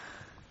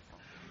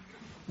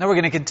Now we're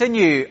going to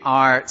continue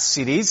our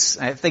series,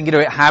 thinking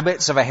about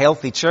habits of a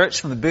healthy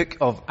church from the book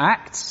of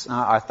Acts.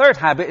 Our third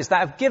habit is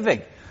that of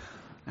giving.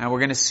 And we're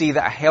going to see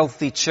that a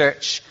healthy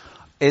church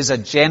is a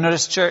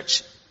generous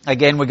church.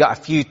 Again, we've got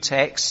a few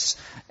texts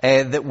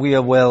that we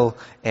will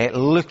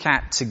look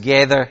at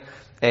together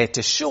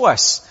to show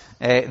us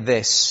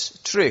this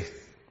truth.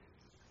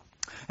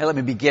 Now, let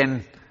me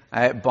begin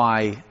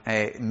by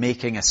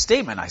making a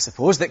statement, I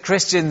suppose, that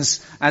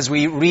Christians, as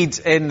we read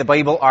in the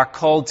Bible, are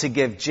called to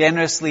give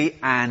generously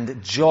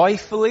and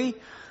joyfully,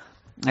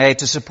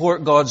 to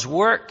support God's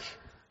work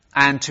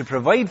and to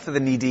provide for the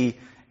needy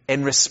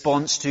in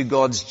response to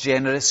God's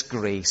generous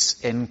grace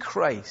in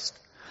Christ.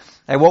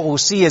 What we'll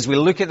see as we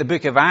look at the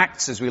book of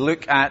Acts, as we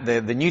look at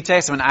the New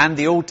Testament and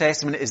the Old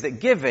Testament, is that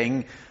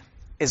giving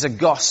is a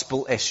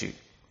gospel issue.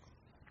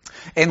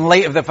 In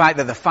light of the fact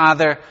that the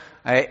Father,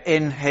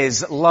 in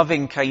His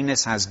loving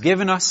kindness, has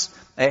given us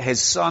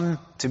His Son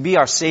to be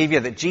our Savior,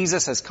 that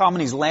Jesus has come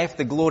and He's left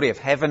the glory of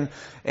heaven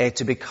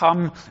to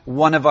become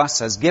one of us,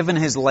 has given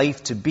His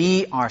life to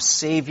be our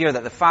Savior,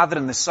 that the Father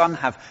and the Son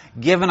have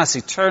given us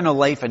eternal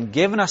life and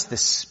given us the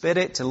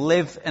Spirit to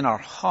live in our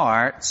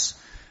hearts.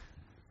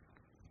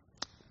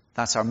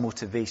 That's our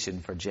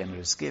motivation for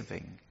generous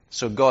giving.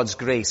 So God's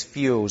grace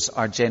fuels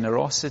our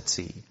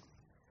generosity.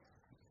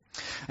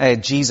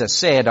 Jesus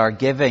said our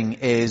giving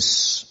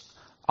is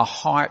a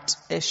heart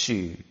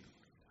issue.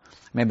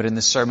 Remember in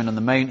the Sermon on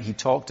the Mount, He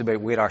talked about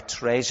where our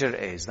treasure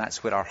is.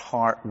 That's where our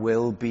heart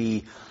will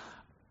be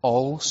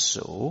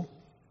also.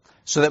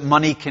 So that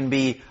money can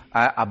be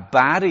a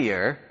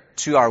barrier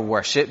to our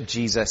worship.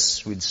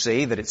 Jesus would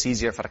say that it's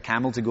easier for a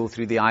camel to go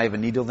through the eye of a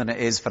needle than it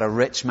is for a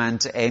rich man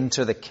to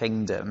enter the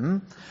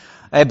kingdom.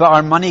 But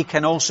our money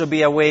can also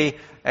be a way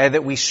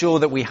that we show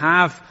that we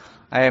have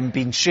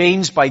been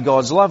changed by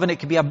God's love, and it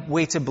can be a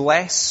way to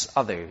bless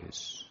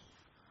others.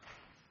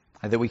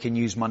 That we can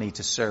use money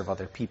to serve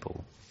other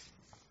people.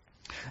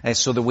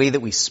 So the way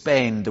that we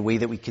spend, the way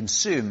that we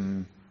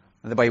consume,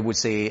 the Bible would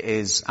say,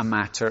 is a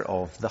matter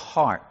of the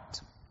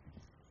heart.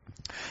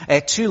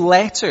 Two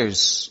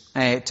letters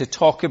to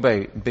talk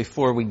about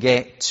before we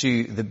get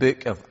to the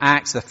book of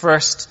Acts. The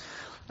first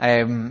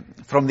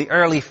from the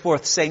early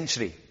 4th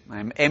century,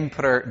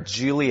 Emperor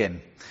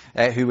Julian,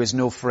 who was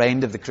no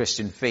friend of the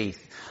Christian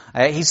faith.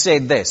 He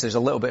said this, there's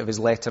a little bit of his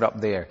letter up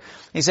there.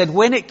 He said,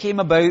 when it came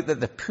about that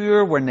the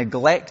poor were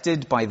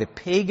neglected by the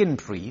pagan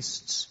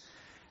priests,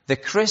 the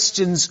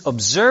Christians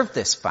observed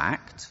this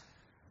fact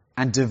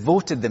and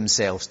devoted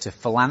themselves to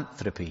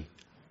philanthropy.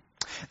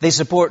 They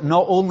support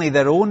not only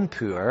their own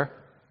poor,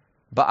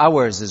 but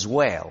ours as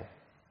well.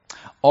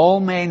 All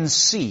men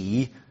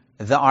see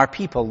that our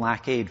people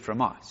lack aid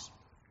from us.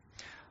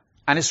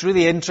 And it's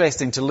really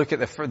interesting to look at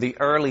the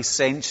early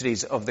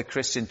centuries of the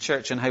Christian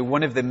church and how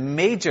one of the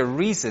major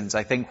reasons,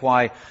 I think,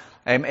 why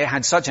it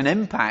had such an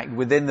impact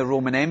within the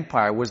Roman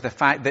Empire was the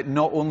fact that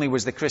not only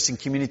was the Christian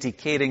community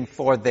caring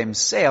for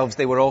themselves,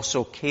 they were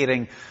also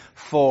caring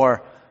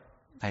for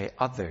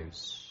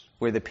others.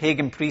 Where the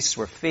pagan priests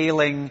were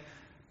failing,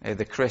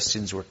 the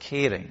Christians were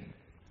caring.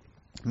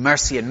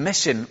 Mercy and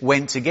mission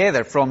went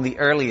together from the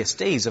earliest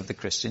days of the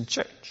Christian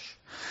church.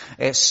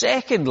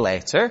 Second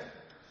letter,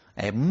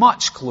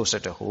 much closer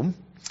to home,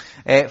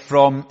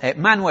 from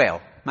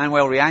Manuel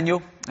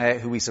Riaño,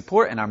 who we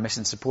support in our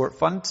Mission Support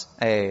Fund,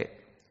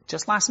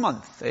 just last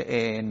month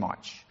in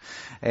March.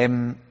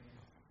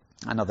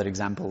 Another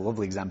example,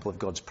 lovely example of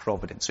God's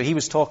providence. So he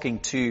was talking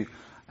to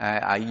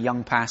a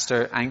young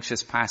pastor,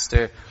 anxious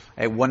pastor,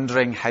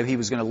 wondering how he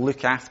was going to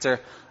look after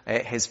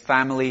his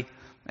family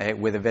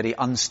with a very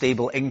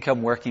unstable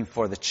income working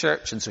for the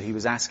church. And so he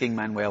was asking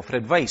Manuel for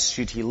advice.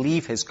 Should he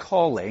leave his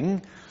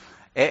calling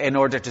in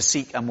order to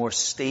seek a more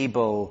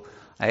stable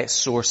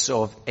source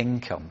of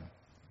income?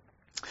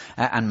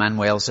 And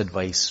Manuel's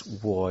advice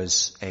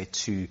was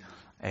to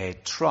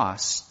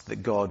trust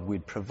that God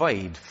would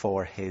provide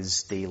for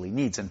his daily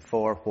needs and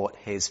for what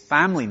his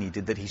family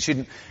needed, that he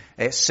shouldn't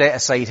set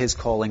aside his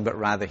calling, but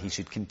rather he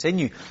should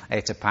continue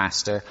to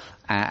pastor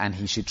and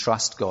he should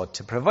trust God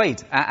to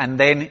provide. And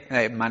then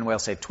Manuel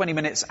said 20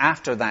 minutes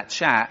after that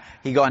chat,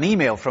 he got an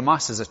email from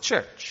us as a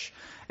church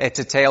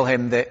to tell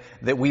him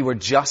that we were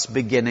just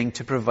beginning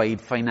to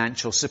provide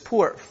financial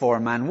support for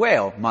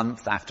Manuel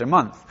month after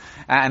month.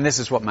 And this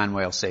is what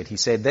Manuel said. He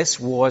said this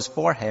was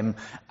for him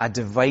a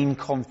divine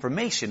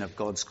confirmation of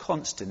God's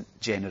constant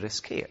generous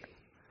care.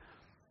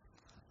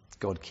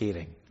 God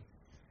caring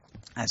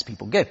as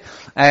people give.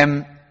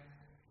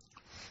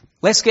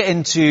 Let's get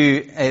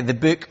into the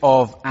book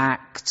of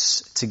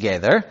Acts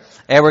together.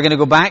 We're going to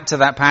go back to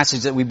that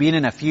passage that we've been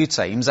in a few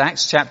times,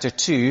 Acts chapter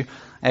 2,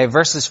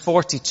 verses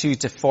 42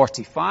 to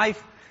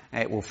 45.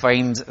 We'll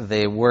find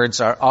the words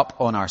are up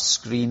on our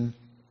screen.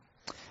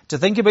 To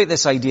think about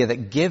this idea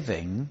that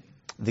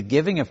the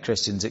giving of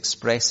Christians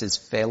expresses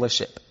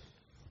fellowship.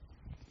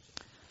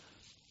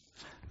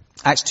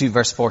 Acts 2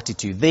 verse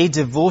 42. They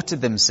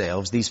devoted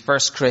themselves, these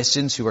first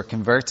Christians who were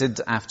converted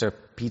after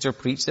Peter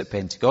preached at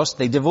Pentecost,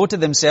 they devoted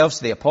themselves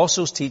to the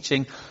apostles'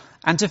 teaching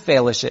and to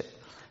fellowship,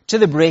 to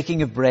the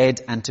breaking of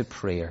bread and to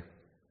prayer.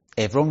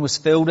 Everyone was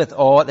filled with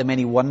awe at the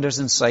many wonders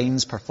and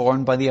signs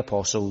performed by the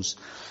apostles.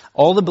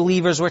 All the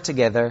believers were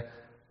together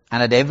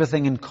and had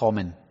everything in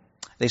common.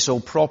 They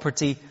sold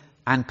property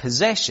and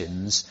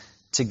possessions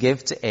to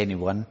give to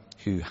anyone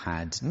who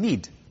had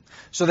need.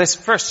 So this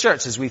first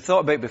church, as we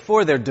thought about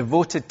before, they're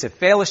devoted to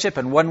fellowship,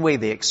 and one way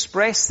they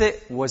expressed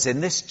it was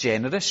in this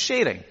generous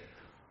sharing.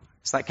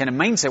 It's that kind of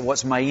mindset.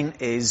 What's mine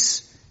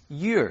is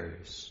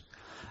yours.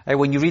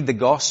 When you read the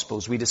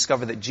Gospels, we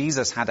discover that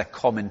Jesus had a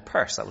common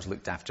purse that was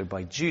looked after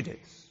by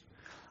Judas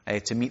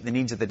to meet the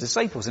needs of the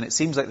disciples. And it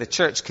seems like the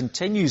church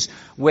continues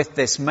with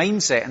this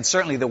mindset, and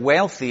certainly the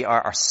wealthy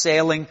are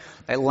selling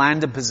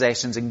land and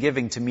possessions and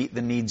giving to meet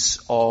the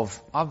needs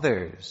of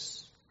others.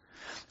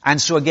 And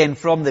so again,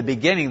 from the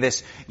beginning,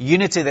 this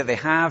unity that they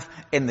have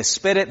in the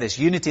Spirit, this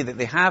unity that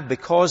they have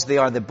because they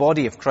are the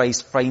body of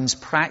Christ, finds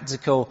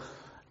practical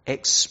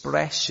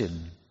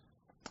expression.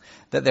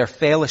 That their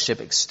fellowship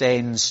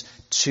extends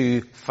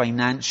to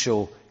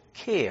financial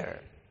care.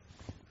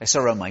 It's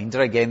a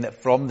reminder again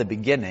that from the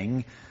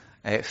beginning,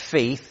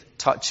 faith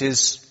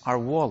touches our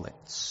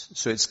wallets.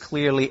 So it's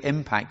clearly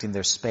impacting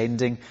their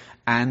spending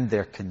and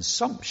their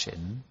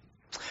consumption.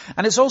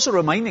 And it's also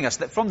reminding us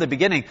that from the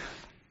beginning,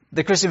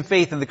 the Christian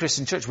faith and the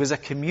Christian church was a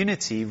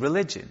community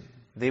religion.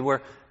 They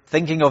were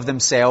thinking of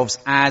themselves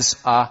as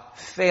a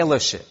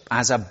fellowship,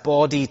 as a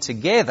body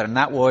together. And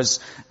that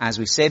was, as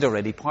we said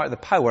already, part of the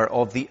power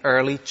of the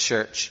early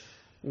church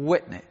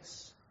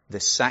witness.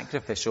 This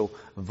sacrificial,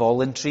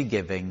 voluntary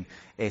giving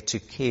to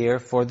care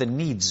for the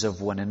needs of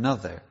one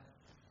another.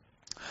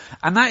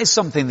 And that is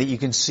something that you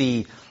can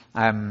see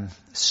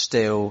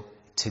still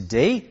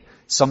today.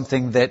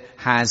 Something that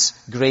has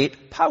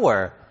great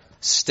power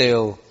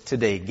still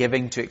today,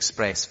 giving to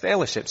express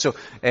fellowship. So,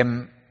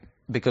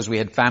 because we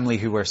had family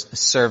who were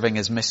serving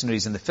as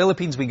missionaries in the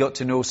Philippines, we got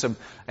to know some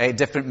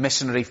different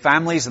missionary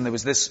families, and there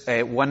was this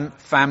one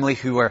family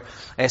who were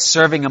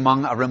serving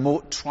among a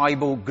remote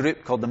tribal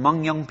group called the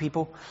Hmong Young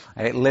people.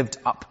 It lived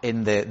up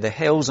in the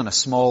hills on a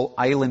small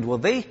island. Well,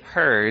 they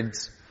heard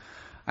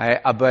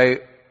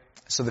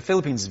so the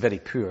Philippines is very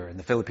poor, and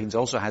the Philippines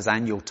also has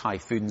annual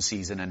typhoon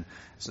season, and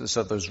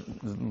so those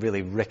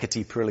really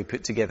rickety, poorly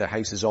put together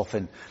houses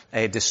often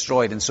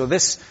destroyed. And so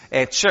this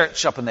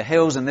church up in the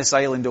hills and this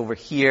island over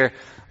here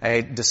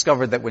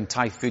discovered that when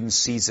typhoon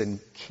season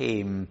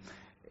came,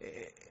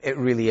 it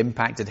really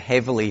impacted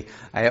heavily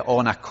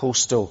on a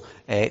coastal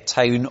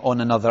town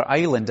on another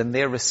island. And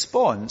their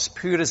response,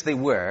 poor as they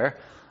were,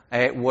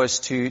 was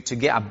to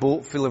get a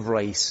boat full of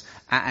rice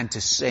and to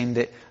send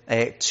it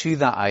to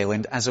that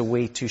island as a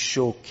way to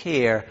show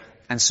care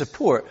and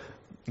support,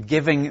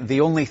 giving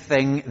the only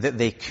thing that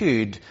they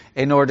could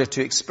in order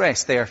to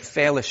express their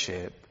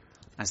fellowship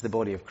as the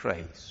body of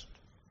Christ.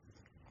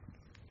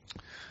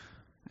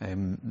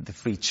 The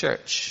Free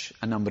Church,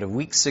 a number of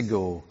weeks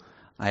ago,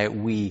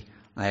 we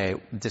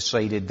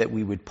decided that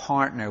we would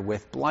partner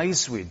with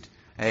Blythewood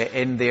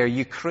in their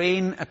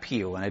Ukraine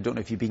appeal. And I don't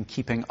know if you've been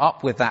keeping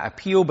up with that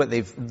appeal, but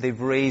they've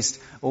raised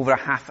over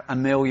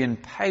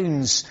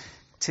 £500,000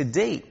 to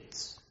date.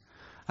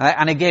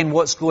 And again,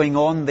 what's going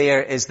on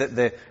there is that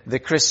the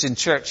Christian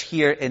church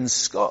here in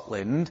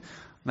Scotland,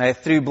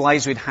 through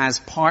Blythewood, has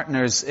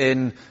partners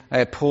in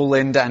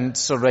Poland and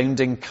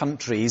surrounding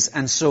countries.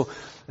 And so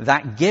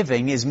that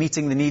giving is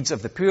meeting the needs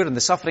of the poor and the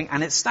suffering,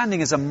 and it's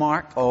standing as a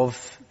mark of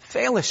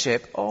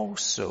fellowship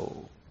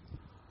also.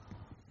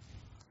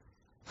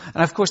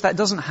 And of course, that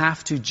doesn't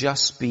have to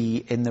just be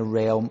in the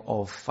realm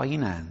of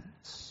finance.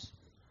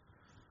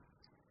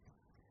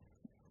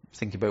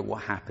 Think about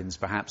what happens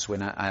perhaps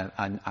when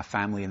a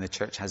family in the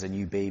church has a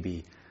new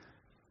baby,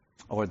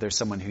 or there's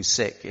someone who's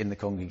sick in the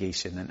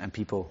congregation, and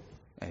people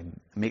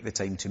make the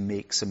time to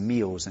make some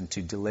meals and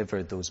to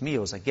deliver those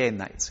meals. Again,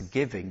 that's a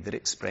giving that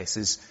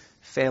expresses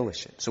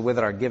fellowship. So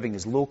whether our giving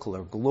is local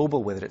or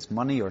global, whether it's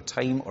money or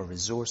time or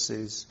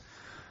resources,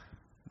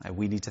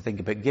 we need to think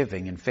about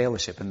giving and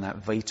fellowship and that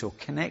vital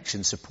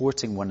connection,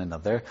 supporting one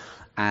another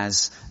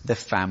as the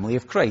family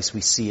of Christ. We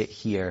see it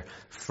here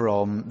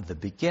from the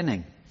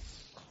beginning.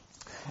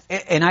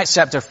 In Acts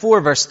chapter 4,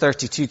 verse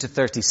 32 to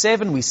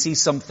 37, we see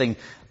something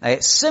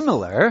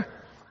similar,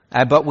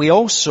 but we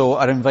also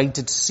are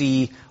invited to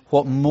see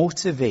what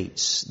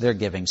motivates their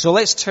giving. So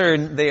let's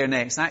turn there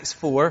next. Acts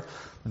 4,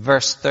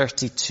 verse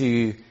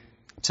 32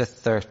 to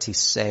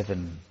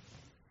 37.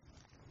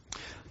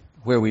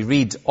 Where we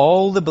read,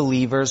 all the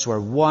believers were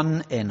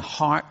one in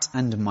heart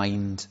and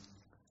mind.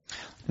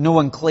 No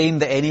one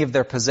claimed that any of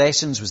their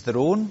possessions was their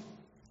own,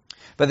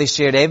 but they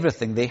shared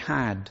everything they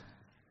had.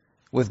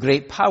 With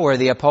great power,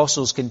 the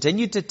apostles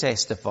continued to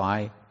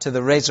testify to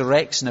the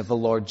resurrection of the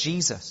Lord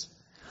Jesus.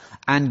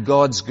 And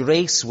God's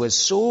grace was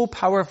so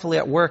powerfully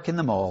at work in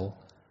them all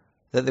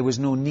that there was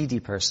no needy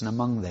person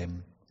among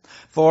them.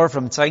 For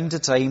from time to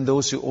time,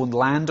 those who owned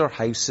land or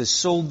houses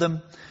sold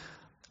them,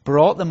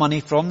 brought the money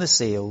from the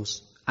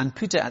sales, and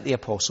put it at the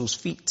apostles'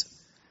 feet,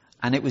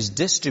 and it was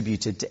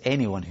distributed to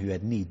anyone who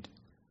had need.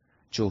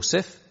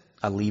 Joseph,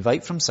 a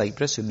Levite from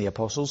Cyprus, whom the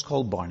apostles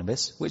called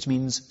Barnabas, which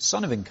means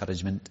son of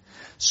encouragement,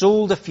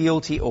 sold a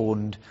field he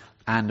owned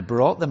and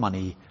brought the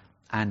money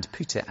and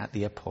put it at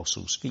the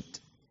apostles' feet.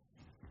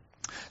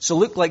 So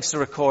Luke likes to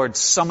record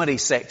summary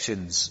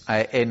sections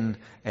in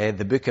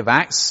the book of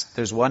Acts.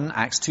 There's one,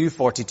 Acts 2,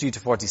 42 to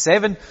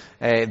 47.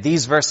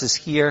 These verses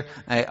here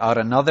are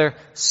another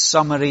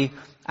summary.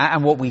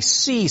 And what we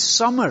see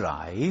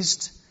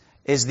summarized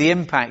is the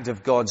impact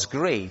of God's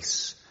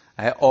grace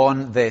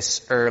on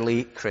this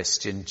early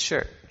Christian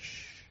church.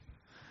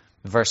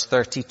 Verse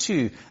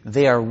 32,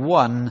 they are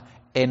one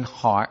in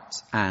heart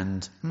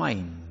and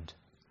mind.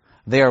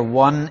 They are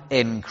one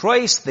in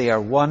Christ. They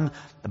are one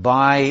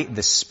by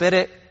the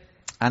Spirit.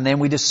 And then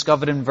we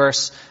discover in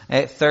verse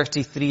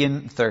 33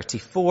 and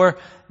 34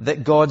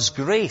 that God's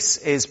grace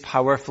is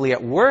powerfully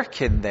at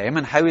work in them.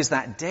 And how is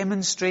that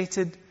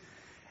demonstrated?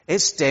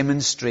 It's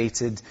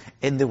demonstrated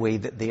in the way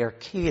that they are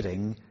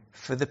caring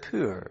for the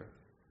poor.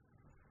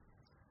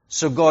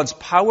 So God's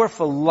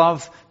powerful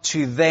love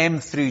to them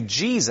through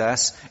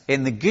Jesus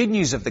in the good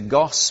news of the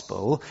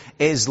gospel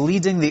is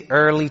leading the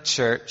early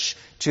church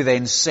to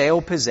then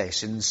sell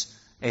possessions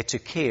to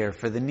care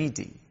for the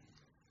needy.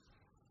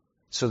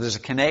 So there's a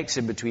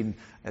connection between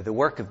the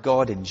work of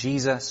God in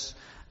Jesus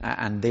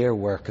and their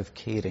work of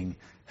caring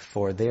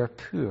for their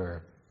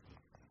poor.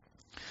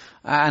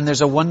 And there's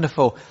a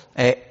wonderful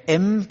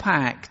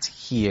impact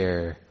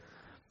here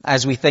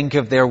as we think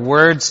of their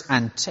words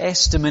and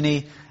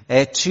testimony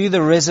to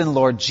the risen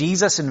Lord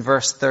Jesus in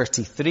verse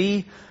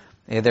 33.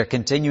 They're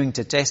continuing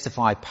to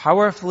testify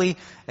powerfully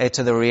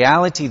to the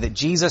reality that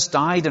Jesus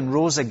died and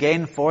rose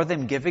again for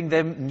them, giving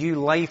them new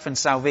life and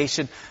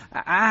salvation.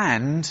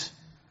 And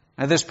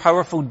there's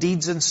powerful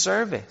deeds and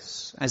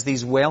service as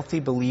these wealthy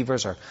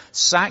believers are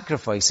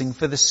sacrificing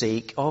for the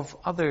sake of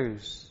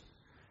others.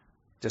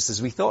 Just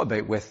as we thought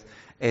about with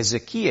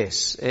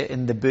Zacchaeus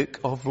in the book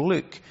of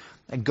Luke,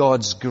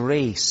 God's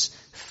grace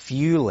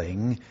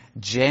fueling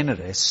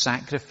generous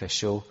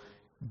sacrificial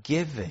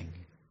giving.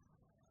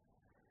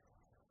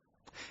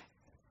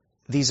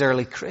 These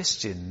early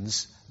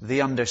Christians, they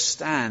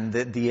understand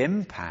that the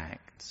impact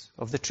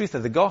of the truth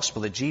of the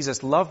gospel, that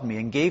Jesus loved me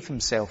and gave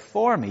himself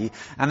for me,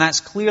 and that's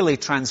clearly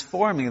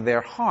transforming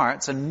their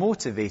hearts and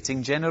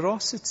motivating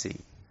generosity.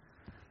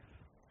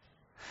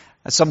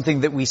 That's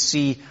something that we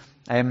see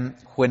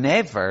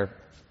whenever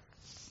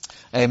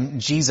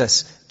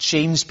Jesus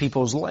changed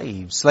people's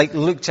lives. Like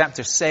Luke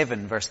chapter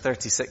 7, verse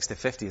 36 to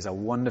 50 is a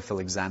wonderful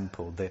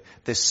example.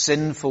 The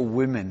sinful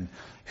woman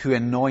who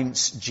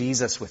anoints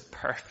Jesus with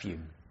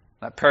perfume.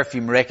 That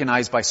perfume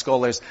recognized by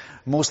scholars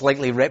most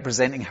likely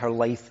representing her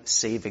life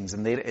savings.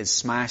 And there it is,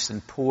 smashed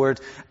and poured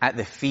at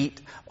the feet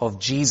of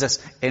Jesus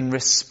in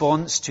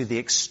response to the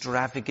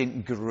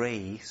extravagant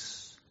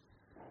grace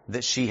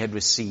that she had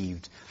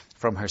received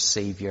from her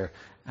Savior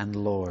and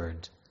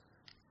Lord.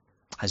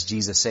 As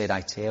Jesus said,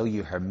 I tell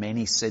you, her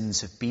many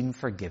sins have been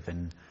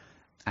forgiven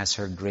as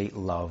her great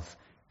love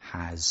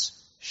has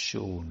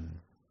shown.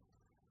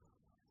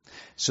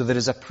 So there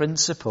is a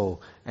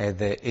principle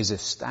that is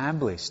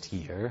established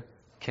here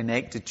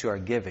connected to our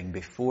giving.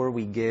 Before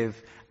we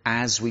give,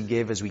 as we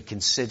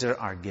consider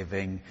our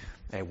giving,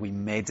 we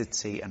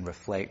meditate and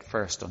reflect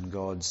first on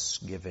God's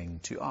giving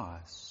to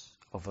us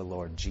of the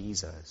Lord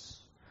Jesus.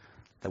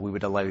 That we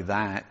would allow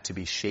that to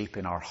be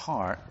shaping our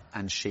heart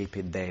and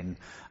shaping then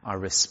our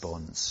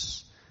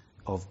response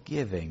of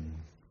giving.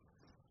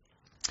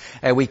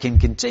 We can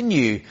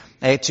continue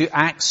to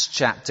Acts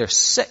chapter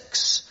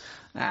 6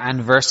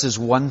 and verses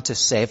 1 to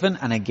 7.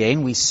 And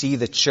again, we see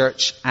the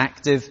church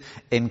active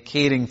in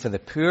caring for the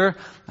poor,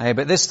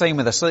 but this time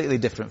with a slightly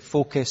different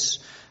focus.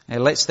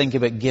 Let's think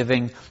about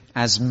giving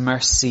as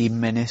mercy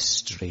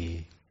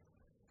ministry.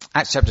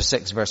 Acts chapter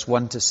 6, verse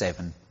 1 to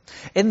 7.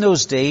 In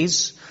those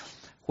days,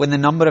 when the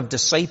number of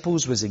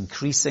disciples was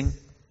increasing,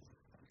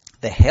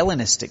 the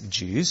Hellenistic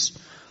Jews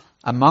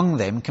among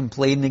them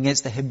complained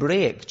against the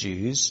Hebraic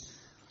Jews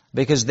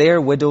because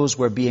their widows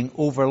were being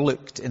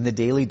overlooked in the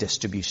daily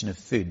distribution of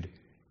food.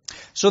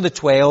 So the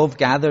 12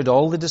 gathered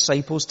all the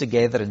disciples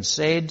together and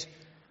said,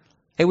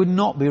 it would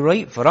not be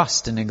right for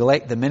us to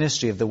neglect the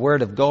ministry of the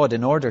word of God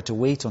in order to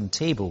wait on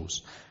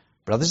tables.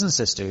 Brothers and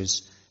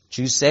sisters,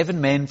 choose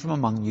 7 men from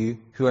among you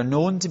who are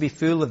known to be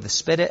full of the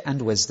Spirit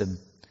and wisdom.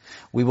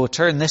 We will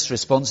turn this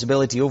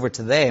responsibility over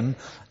to them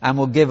and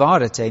will give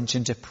our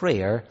attention to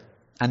prayer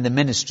and the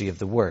ministry of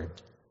the word.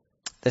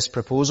 This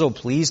proposal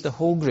pleased the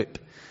whole group.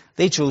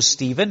 They chose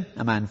Stephen,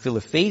 a man full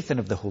of faith and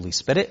of the Holy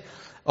Spirit,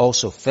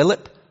 also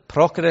Philip,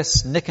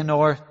 Prochorus,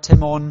 Nicanor,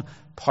 Timon,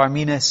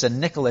 Parmenas, and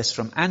Nicholas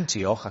from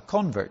Antioch, a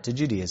convert to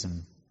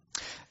Judaism.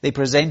 They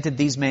presented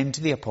these men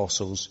to the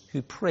apostles,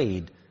 who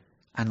prayed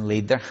and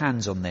laid their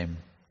hands on them.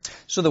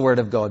 So the word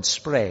of God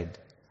spread.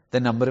 The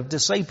number of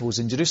disciples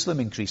in Jerusalem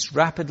increased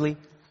rapidly,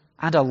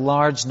 and a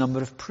large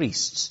number of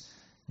priests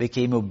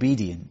became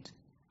obedient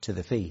to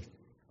the faith.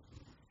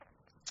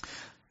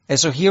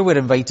 So here we're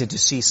invited to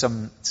see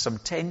some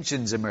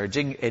tensions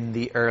emerging in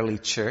the early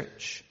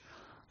church.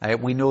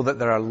 We know that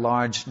there are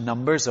large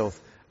numbers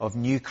of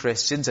new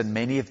Christians, and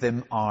many of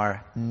them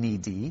are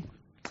needy.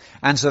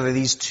 And so there are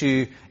these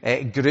two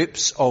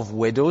groups of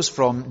widows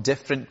from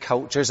different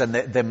cultures, and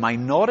the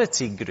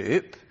minority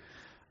group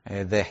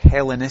the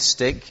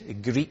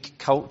Hellenistic Greek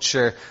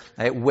culture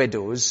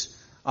widows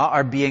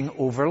are being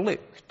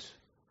overlooked.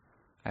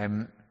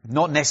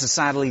 Not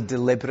necessarily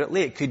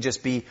deliberately, it could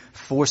just be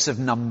force of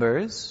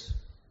numbers.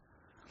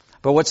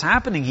 But what's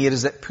happening here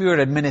is that poor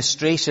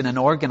administration and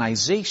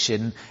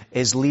organization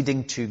is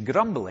leading to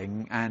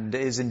grumbling and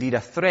is indeed a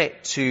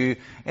threat to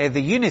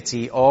the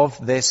unity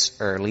of this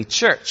early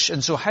church.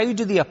 And so how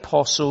do the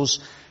apostles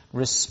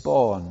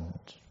respond?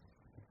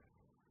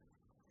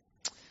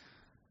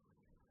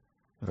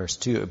 Verse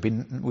 2,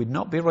 it would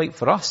not be right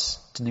for us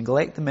to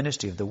neglect the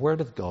ministry of the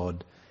Word of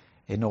God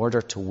in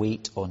order to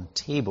wait on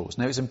tables.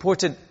 Now it's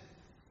important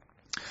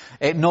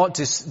not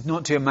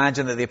to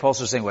imagine that the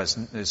apostles are saying, well,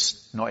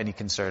 it's not any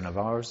concern of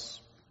ours.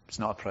 It's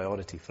not a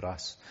priority for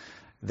us.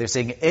 They're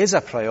saying it is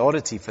a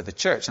priority for the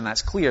church, and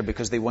that's clear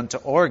because they want to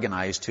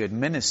organize, to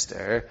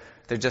administer.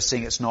 They're just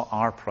saying it's not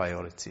our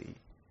priority.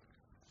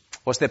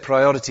 What's the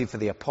priority for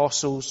the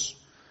apostles?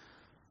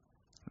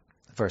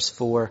 Verse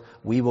 4,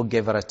 we will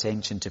give our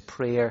attention to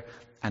prayer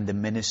and the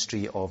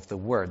ministry of the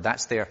word.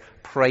 That's their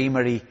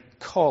primary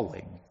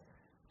calling.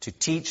 To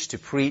teach, to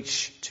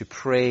preach, to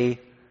pray.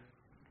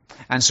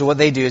 And so what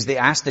they do is they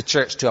ask the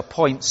church to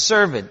appoint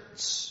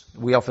servants.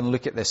 We often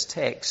look at this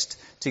text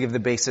to give the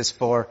basis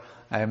for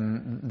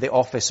the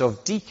office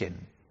of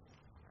deacon.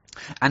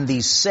 And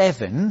these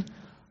 7,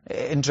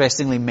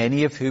 interestingly,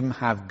 many of whom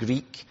have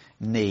Greek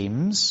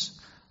names,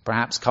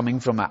 perhaps coming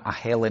from a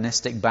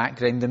Hellenistic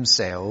background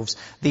themselves,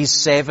 these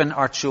 7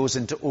 are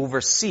chosen to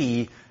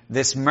oversee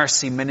this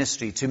mercy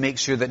ministry, to make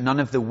sure that none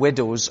of the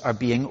widows are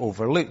being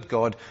overlooked.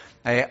 God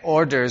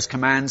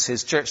commands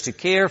his church to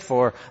care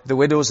for the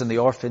widows and the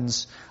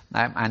orphans,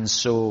 and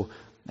so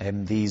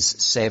these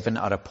 7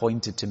 are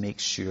appointed to make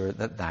sure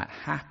that that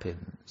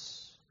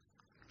happens.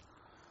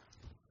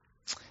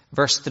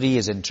 Verse 3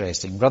 is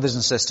interesting. Brothers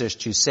and sisters,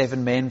 choose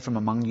 7 men from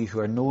among you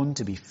who are known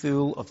to be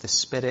full of the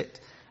Spirit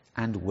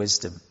and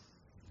wisdom.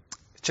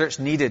 The church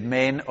needed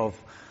men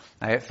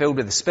filled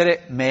with the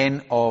Spirit,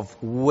 men of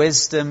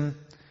wisdom,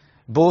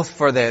 both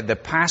for the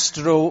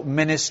pastoral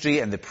ministry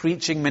and the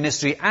preaching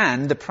ministry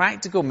and the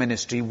practical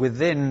ministry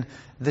within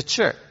the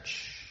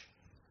church.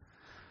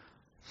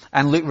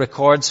 And Luke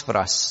records for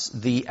us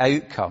the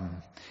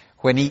outcome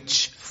when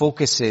each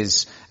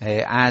focuses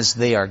as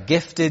they are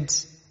gifted.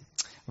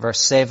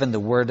 Verse 7, the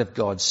word of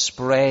God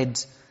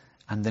spread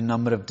and the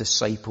number of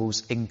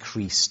disciples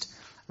increased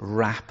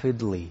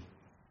rapidly.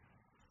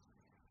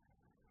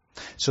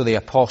 So the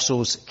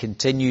apostles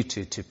continue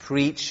to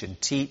preach and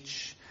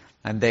teach.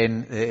 And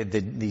then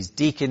these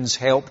deacons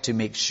help to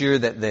make sure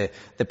that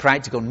the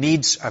practical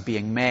needs are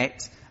being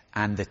met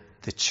and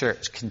the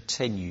church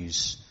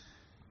continues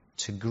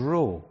to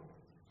grow.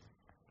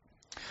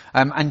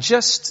 And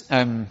just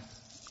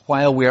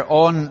while we're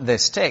on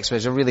this text, which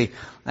is a really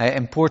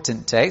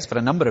important text for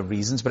a number of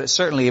reasons, but it's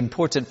certainly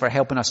important for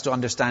helping us to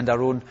understand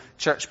our own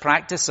church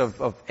practice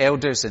of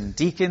elders and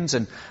deacons,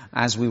 and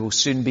as we will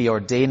soon be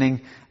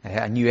ordaining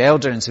a new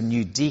elder and some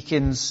new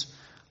deacons,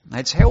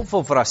 it's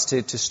helpful for us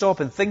to stop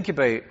and think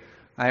about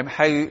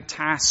how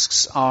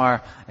tasks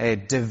are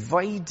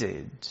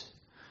divided.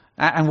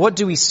 And what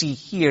do we see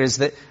here is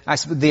that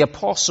the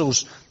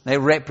apostles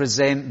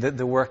represent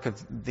the work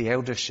of the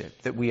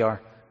eldership, that we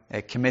are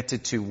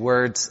committed to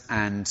words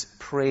and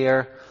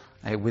prayer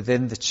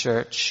within the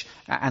church,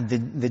 and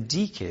the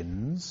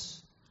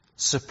deacons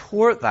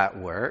support that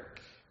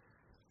work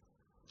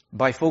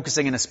by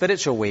focusing in a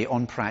spiritual way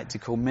on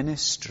practical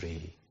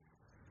ministry.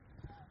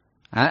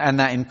 And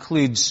that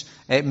includes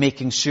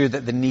making sure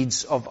that the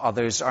needs of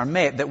others are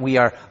met, that we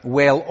are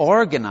well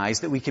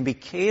organized, that we can be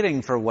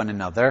caring for one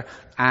another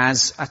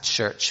as a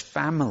church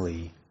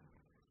family.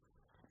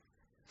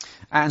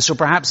 And so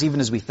perhaps even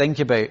as we think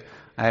about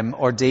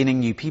ordaining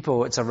new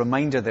people, it's a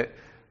reminder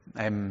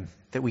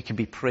that we can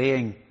be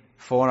praying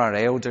for our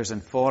elders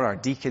and for our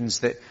deacons,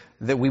 that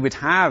we would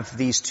have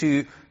these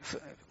two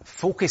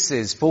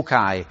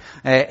foci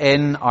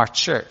in our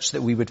church,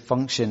 that we would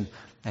function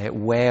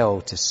well,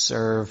 to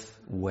serve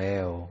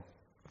well.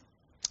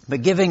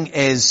 But giving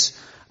is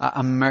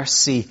a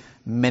mercy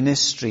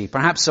ministry.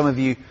 Perhaps some of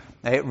you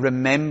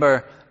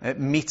remember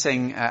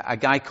meeting a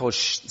guy called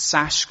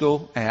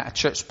Saszko, a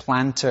church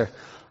planter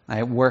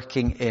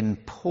working in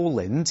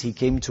Poland. He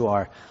came to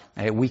our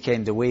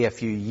weekend away a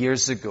few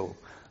years ago,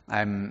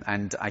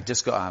 and I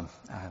just got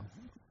a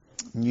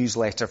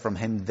newsletter from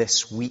him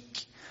this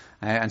week.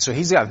 And so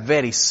he's got a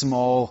very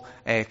small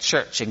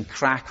church in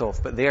Krakow,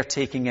 but they're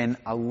taking in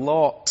a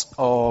lot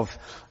of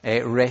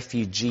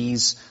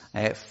refugees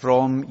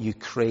from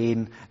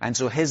Ukraine. And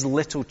so his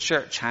little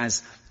church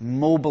has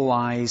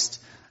mobilized,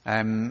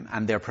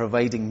 and they're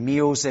providing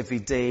meals every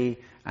day,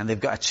 and they've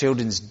got a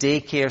children's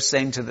daycare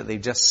centre that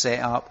they've just set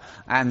up,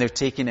 and they're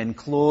taking in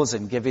clothes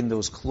and giving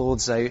those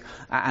clothes out,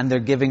 and they're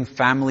giving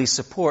family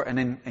support.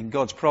 And in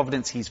God's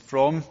providence, he's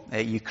from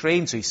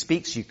Ukraine, so he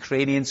speaks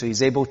Ukrainian, so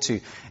he's able to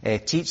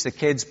teach the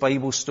kids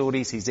Bible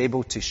stories. He's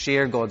able to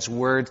share God's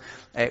word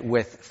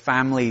with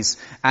families.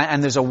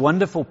 And there's a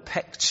wonderful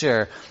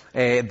picture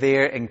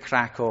there in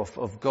Krakow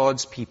of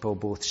God's people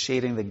both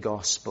sharing the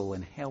gospel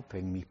and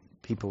helping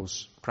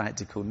people's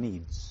practical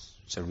needs.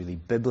 It's a really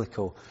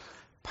biblical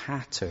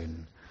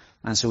pattern.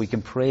 And so we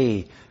can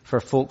pray for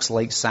folks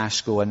like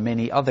Sashko and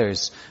many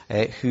others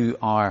who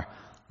are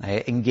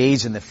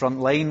engaged in the front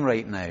line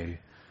right now,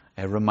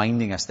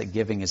 reminding us that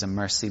giving is a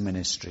mercy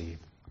ministry.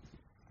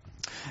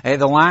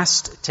 The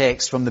last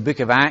text from the book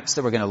of Acts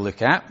that we're going to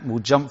look at, we'll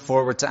jump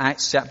forward to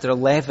Acts chapter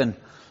 11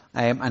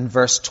 and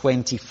verse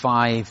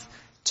 25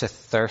 to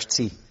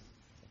 30.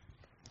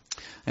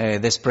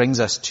 This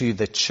brings us to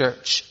the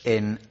church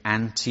in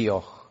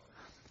Antioch.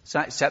 So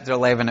Acts chapter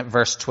 11 at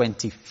verse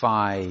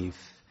 25.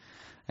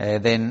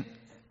 Then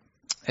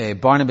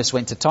Barnabas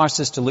went to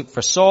Tarsus to look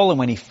for Saul, and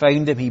when he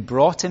found him, he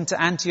brought him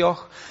to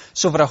Antioch.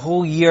 So for a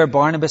whole year,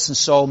 Barnabas and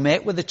Saul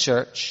met with the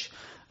church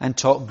and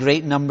taught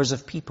great numbers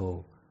of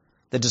people.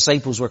 The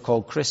disciples were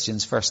called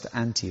Christians first at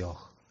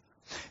Antioch.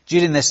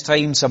 During this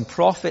time, some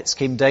prophets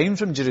came down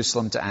from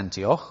Jerusalem to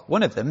Antioch.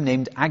 One of them,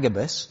 named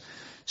Agabus,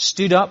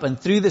 stood up and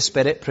through the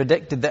Spirit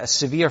predicted that a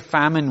severe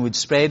famine would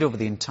spread over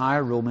the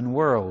entire Roman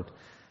world.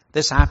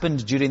 This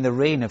happened during the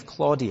reign of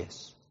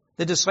Claudius.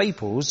 The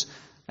disciples,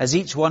 as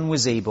each one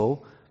was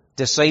able,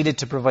 decided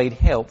to provide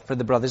help for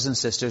the brothers and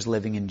sisters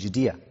living in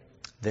Judea.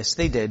 This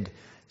they did,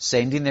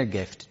 sending their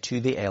gift to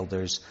the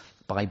elders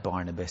by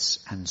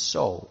Barnabas and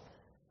Saul.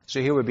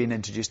 So here we're being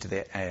introduced to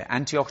the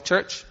Antioch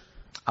church,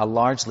 a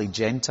largely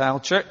Gentile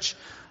church,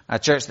 a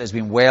church that has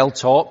been well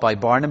taught by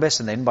Barnabas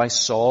and then by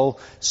Saul,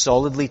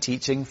 solidly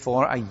teaching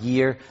for a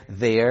year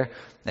there.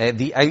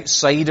 The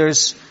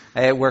outsiders,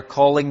 were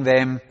calling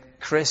them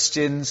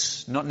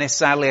Christians, not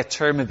necessarily a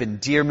term of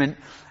endearment,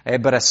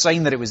 but a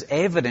sign that it was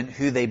evident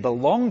who they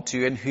belonged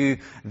to and who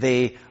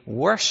they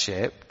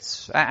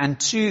worshipped. And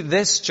to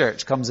this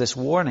church comes this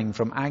warning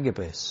from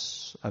Agabus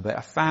about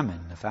a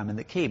famine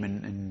that came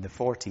in the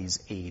 40s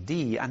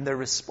AD. And their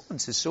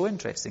response is so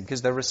interesting,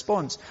 because their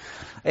response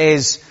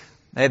is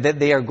that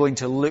they are going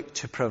to look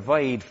to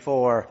provide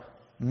for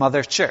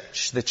Mother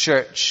Church, the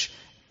church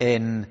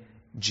in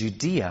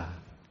Judea.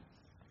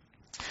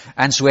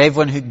 And so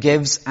everyone who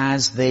gives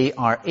as they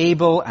are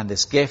able, and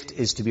this gift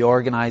is to be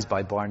organized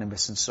by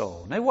Barnabas and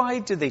Saul. Now, why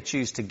do they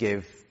choose to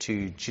give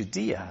to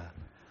Judea?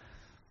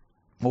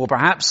 Well,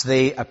 perhaps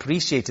they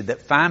appreciated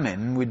that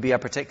famine would be a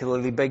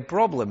particularly big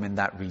problem in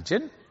that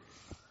region.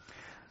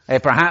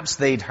 Perhaps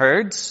they'd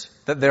heard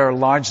that there are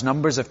large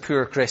numbers of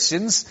poor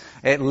Christians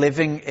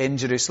living in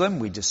Jerusalem.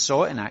 We just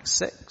saw it in Acts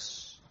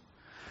 6.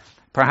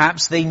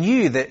 Perhaps they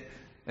knew that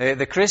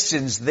the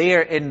Christians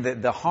there in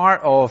the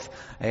heart of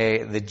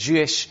the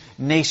Jewish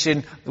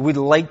nation would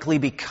likely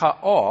be cut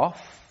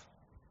off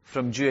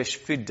from Jewish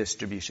food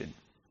distribution.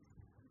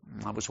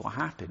 That was what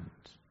happened.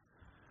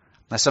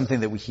 That's something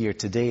that we hear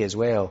today as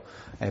well.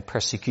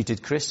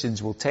 Persecuted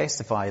Christians will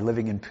testify,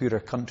 living in poorer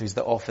countries,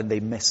 that often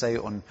they miss out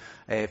on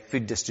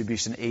food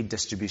distribution, aid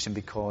distribution,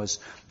 because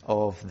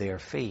of their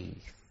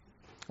faith.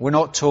 We're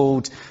not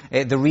told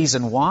the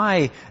reason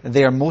why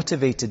they are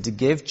motivated to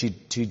give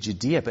to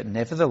Judea, but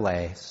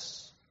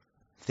nevertheless,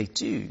 they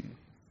do.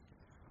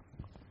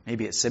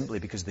 Maybe it's simply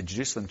because the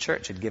Jerusalem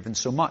church had given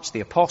so much.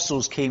 The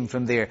apostles came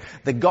from there.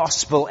 The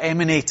gospel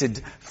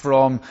emanated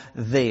from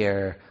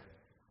there.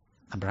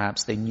 And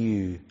perhaps they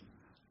knew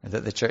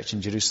that the church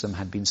in Jerusalem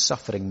had been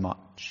suffering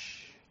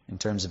much in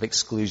terms of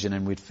exclusion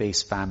and would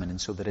face famine. And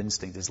so their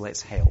instinct is,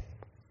 let's help.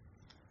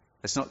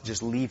 Let's not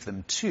just leave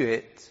them to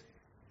it.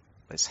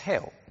 Let's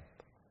help.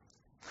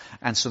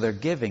 And so their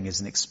giving is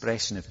an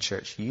expression of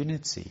church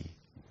unity.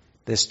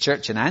 This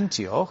church in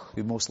Antioch,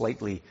 who most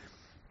likely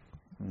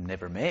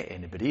never met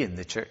anybody in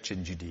the church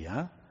in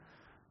Judea,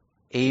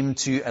 aimed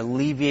to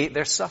alleviate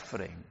their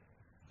suffering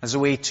as a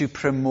way to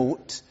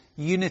promote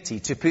unity,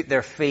 to put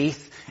their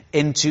faith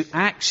into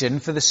action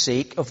for the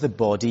sake of the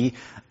body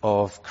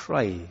of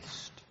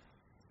Christ.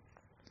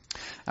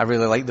 I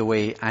really like the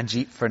way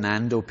Ajit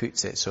Fernando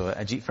puts it. So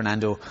Ajit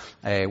Fernando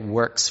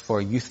works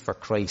for Youth for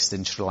Christ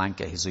in Sri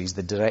Lanka. So he's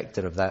the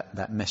director of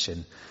that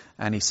mission.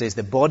 And he says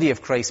the body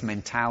of Christ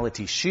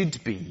mentality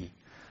should be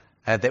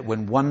that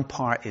when one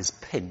part is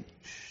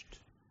pinched,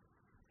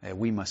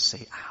 we must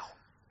say, ow,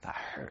 that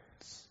hurts.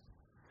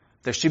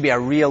 There should be a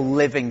real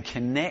living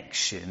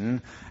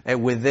connection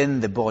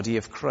within the body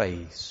of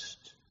Christ.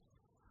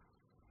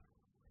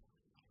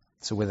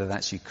 So whether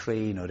that's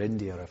Ukraine or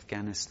India or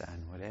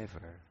Afghanistan,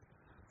 whatever,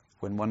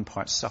 when one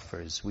part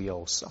suffers, we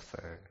all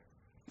suffer.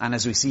 And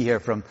as we see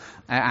here from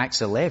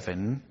Acts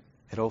 11,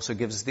 it also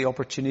gives us the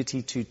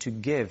opportunity to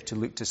give, to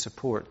look to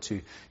support,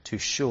 to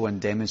show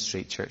and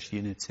demonstrate church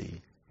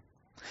unity.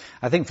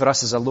 I think for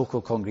us as a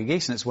local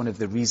congregation, it's one of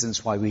the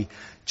reasons why we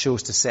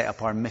chose to set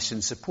up our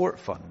mission support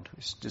fund,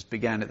 which just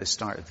began at the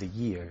start of the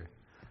year.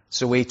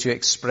 It's a way to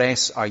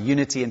express our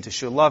unity and to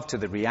show love to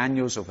the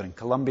Riaños over in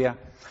Colombia,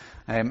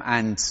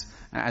 and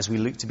as we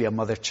look to be a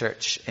mother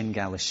church in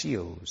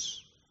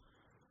Galashiels.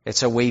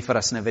 It's a way for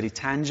us in a very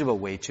tangible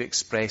way to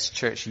express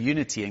church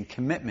unity and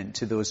commitment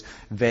to those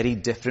very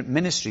different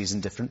ministries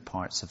in different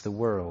parts of the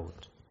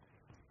world.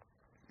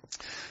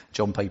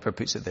 John Piper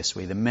puts it this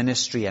way: the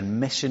ministry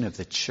and mission of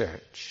the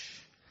church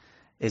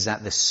is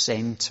at the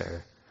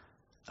center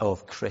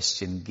of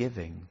Christian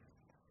giving.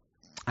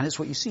 And it's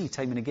what you see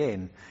time and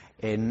again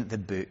in the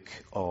book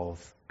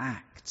of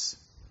Acts.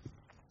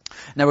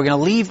 Now we're going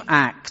to leave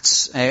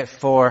Acts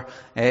for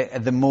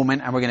the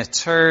moment, and we're going to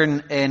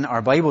turn in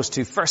our Bibles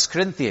to 1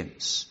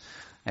 Corinthians,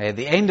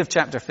 the end of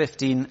chapter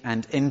 15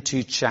 and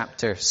into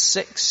chapter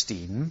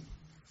 16.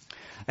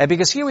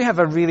 Because here we have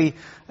a really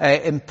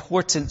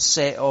important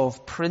set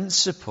of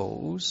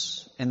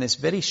principles in this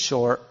very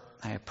short,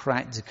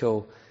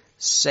 practical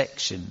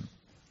section.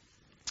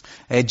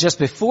 Just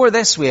before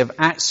this, we have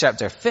Acts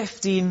chapter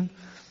 15,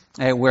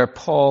 where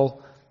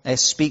Paul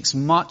speaks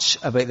much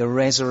about the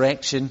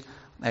resurrection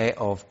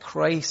of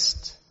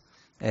Christ,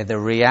 the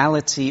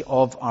reality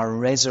of our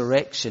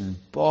resurrection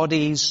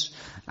bodies.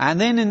 And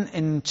then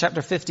in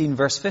chapter 15,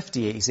 verse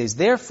 58, he says,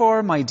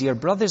 "Therefore, my dear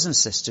brothers and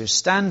sisters,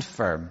 stand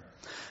firm.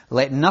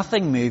 Let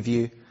nothing move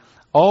you.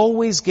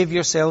 Always give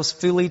yourselves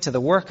fully to the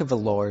work of the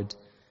Lord,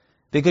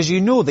 because you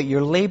know that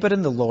your labor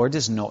in the Lord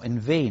is not in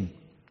vain.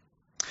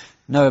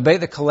 Now about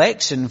the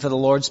collection for the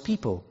Lord's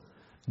people,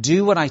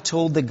 do what I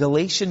told the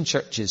Galatian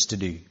churches to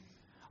do.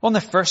 On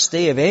the first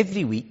day of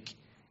every week,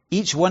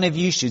 each one of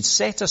you should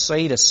set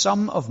aside a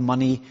sum of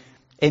money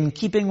in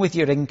keeping with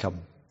your income,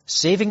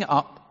 saving it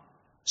up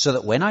so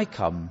that when I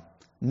come,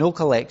 no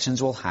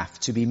collections will have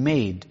to be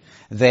made.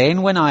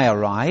 Then when I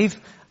arrive,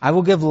 I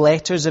will give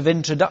letters of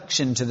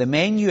introduction to the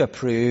men you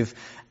approve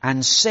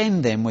and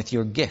send them with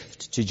your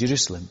gift to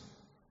Jerusalem.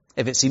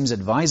 If it seems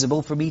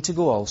advisable for me to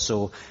go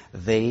also,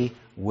 they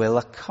will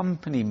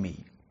accompany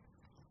me."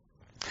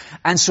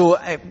 And so,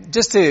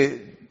 just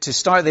to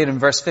start there in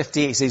verse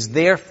 58, he says,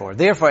 therefore,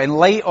 in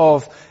light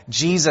of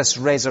Jesus'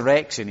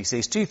 resurrection, he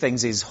says two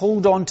things. He says,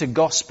 hold on to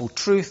gospel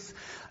truth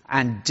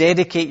and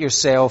dedicate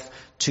yourself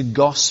to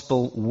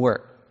gospel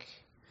work.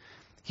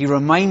 He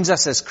reminds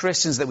us as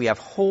Christians that we have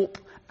hope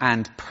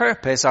and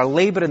purpose. Our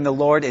labor in the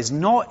Lord is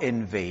not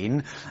in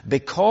vain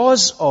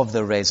because of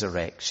the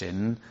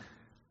resurrection.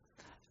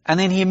 And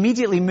then he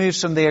immediately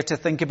moves from there to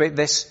think about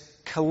this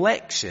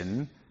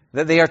collection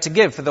that they are to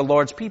give for the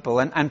Lord's people.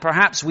 And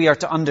perhaps we are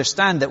to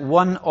understand that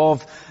one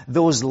of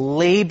those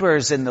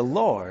labors in the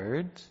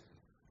Lord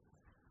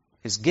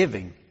is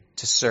giving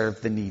to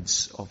serve the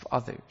needs of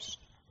others.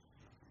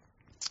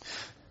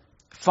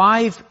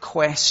 5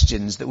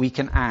 questions that we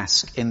can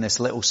ask in this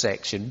little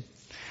section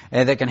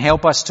that can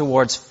help us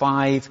towards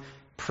 5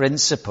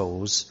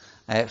 principles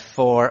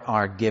for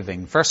our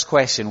giving. First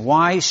question: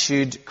 why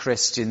should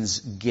Christians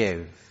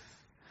give?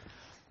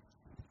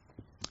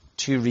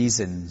 2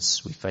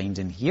 reasons we find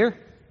in here.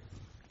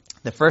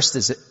 The first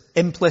is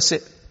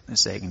implicit, the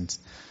second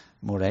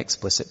more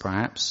explicit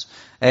perhaps.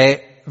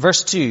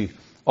 Verse 2,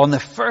 on the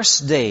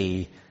first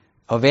day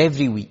of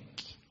every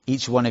week,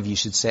 each one of you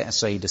should set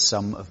aside a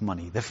sum of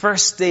money. The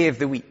first day of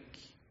the week,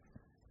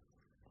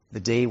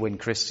 the day when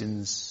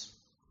Christians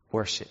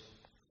worship.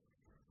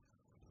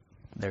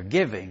 Their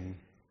giving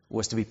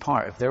was to be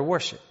part of their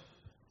worship.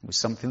 It was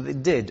something they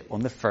did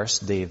on the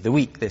first day of the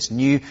week, this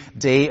new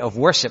day of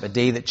worship, a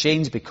day that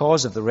changed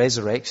because of the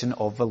resurrection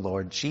of the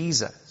Lord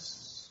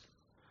Jesus.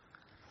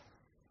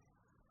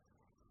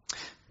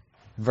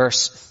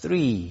 Verse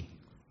 3,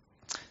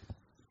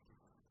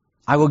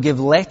 I will give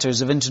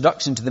letters of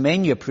introduction to the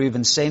men you approve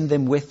and send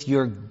them with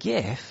your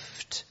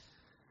gift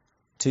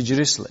to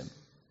Jerusalem.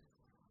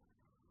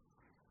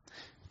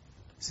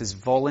 This is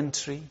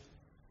voluntary.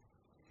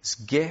 It's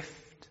gift.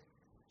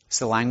 It's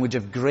the language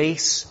of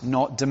grace,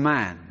 not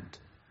demand.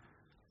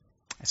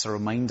 It's a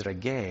reminder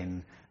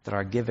again that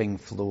our giving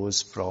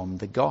flows from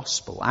the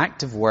gospel.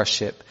 Act of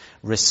worship,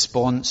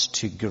 response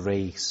to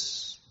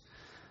grace.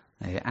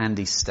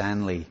 Andy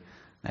Stanley,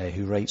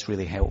 who writes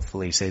really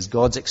helpfully, says,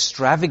 God's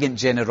extravagant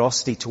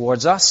generosity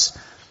towards us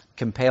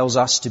compels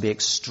us to be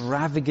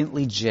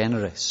extravagantly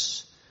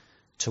generous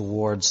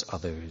towards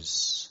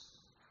others.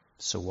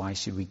 So why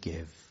should we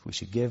give? We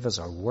should give as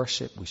our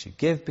worship. We should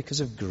give because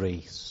of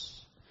grace.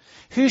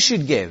 Who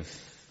should give?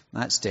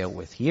 That's dealt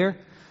with here.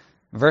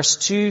 Verse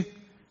 2,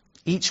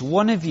 each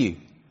one of you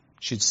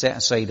should set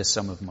aside a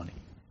sum of money.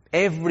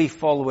 Every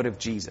follower of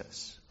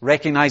Jesus,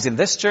 recognizing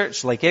this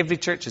church, like every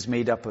church, is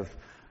made up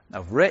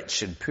of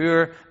rich and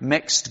poor,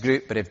 mixed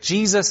group. But if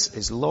Jesus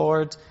is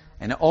Lord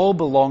and it all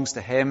belongs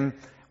to Him,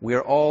 we're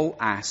all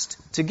asked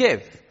to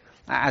give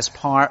as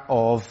part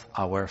of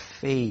our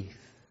faith.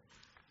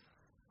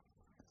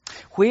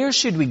 Where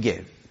should we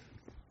give?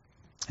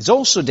 It's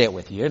also dealt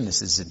with here, and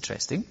this is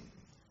interesting.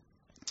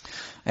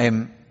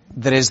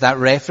 There is that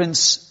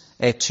reference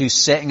to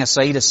setting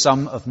aside a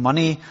sum of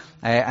money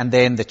and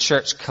then the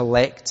church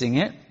collecting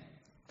it.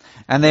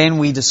 And then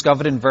we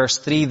discover in verse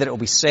 3 that it will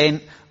be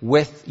sent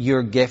with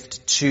your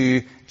gift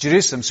to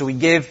Jerusalem. So we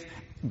give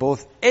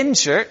both in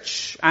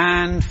church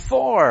and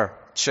for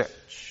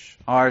church.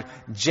 Our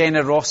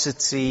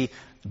generosity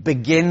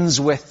begins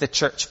with the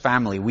church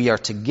family. We are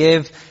to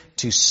give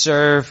to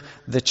serve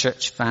the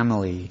church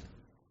family.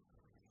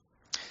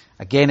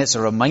 Again, it's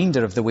a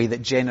reminder of the way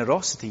that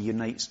generosity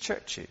unites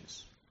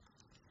churches.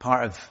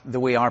 Part of the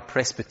way our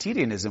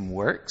Presbyterianism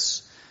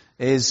works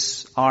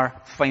is our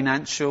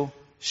financial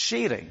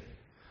sharing,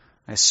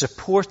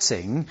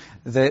 supporting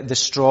the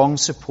strong,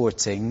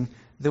 supporting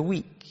the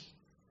weak.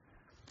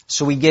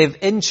 So we give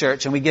in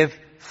church and we give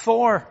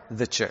for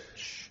the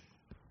church.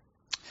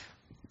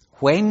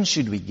 When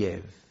should we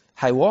give?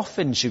 How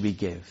often should we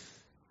give?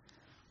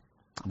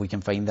 We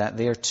can find that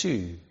there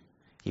too.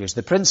 Here's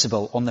the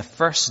principle: on the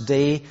first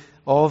day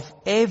of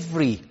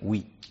every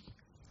week.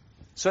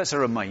 So it's a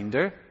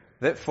reminder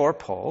that for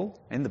Paul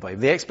in the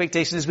Bible, the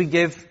expectation is we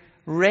give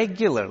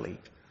regularly.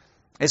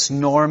 It's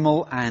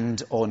normal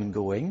and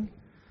ongoing.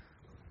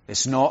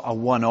 It's not a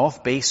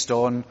one-off based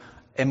on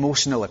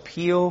emotional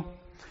appeal.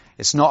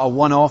 It's not a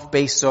one-off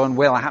based on,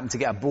 well, I happen to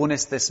get a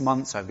bonus this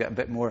month, so I've got a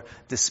bit more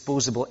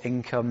disposable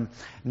income.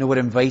 No, we're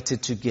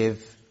invited to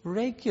give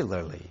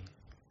regularly.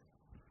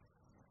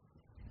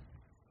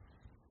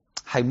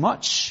 How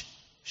much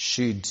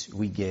should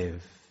we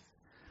give?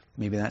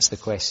 Maybe that's the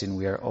question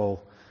we are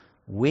all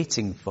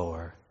waiting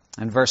for.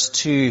 And verse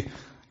 2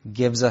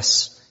 gives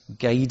us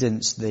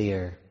guidance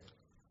there.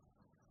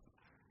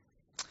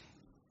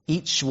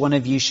 Each one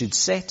of you should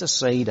set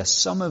aside a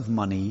sum of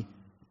money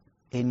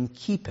in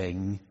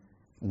keeping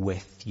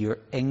with your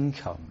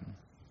income.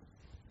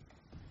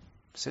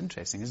 It's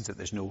interesting, isn't it?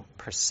 There's no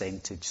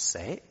percentage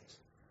set.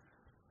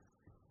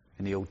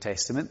 In the Old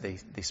Testament,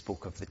 they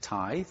spoke of the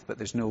tithe, but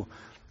there's no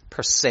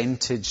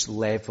percentage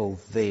level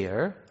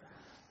there.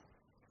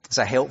 It's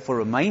a helpful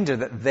reminder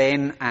that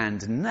then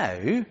and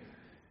now,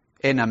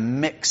 in a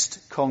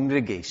mixed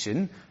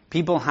congregation,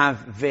 people have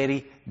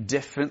very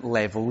different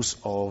levels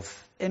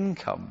of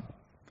income.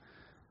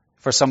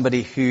 For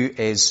somebody who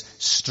is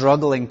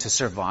struggling to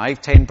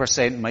survive,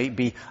 10% might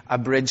be a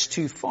bridge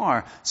too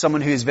far.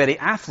 Someone who is very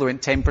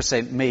affluent,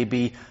 10% may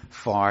be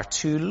far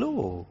too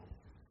low.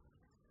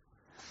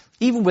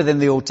 Even within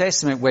the Old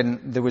Testament,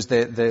 when there was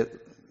the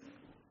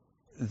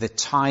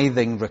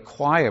tithing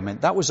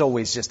requirement, that was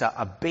always just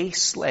a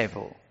base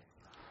level.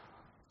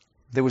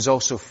 There was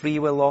also free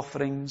will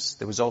offerings.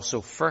 There was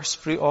also first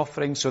fruit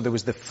offerings. So there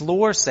was the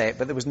floor set,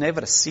 but there was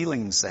never a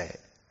ceiling set.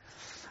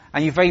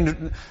 And you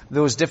find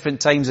those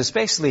different times,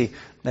 especially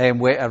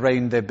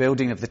around the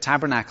building of the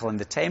tabernacle and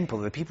the temple,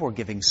 the people were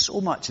giving so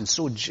much and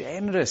so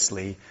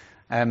generously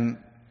that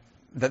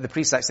the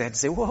priests actually had to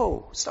say,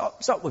 whoa,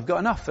 stop, we've got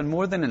enough and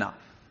more than enough.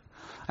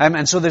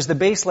 And so there's the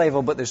base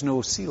level, but there's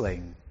no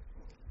ceiling.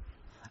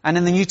 And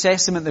in the New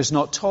Testament, there's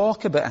not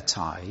talk about a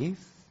tithe,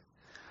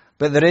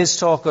 but there is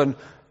talk on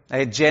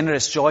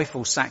generous,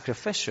 joyful,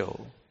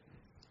 sacrificial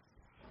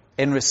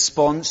in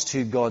response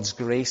to God's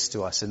grace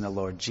to us in the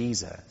Lord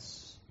Jesus.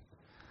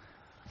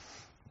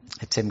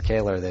 Tim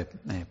Keller, the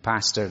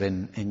pastor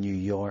in New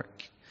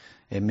York,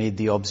 made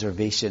the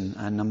observation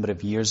a number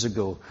of years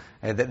ago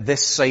that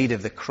this side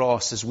of the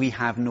cross, as we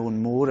have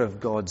known more of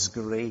God's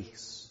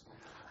grace,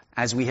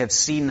 as we have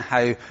seen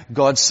how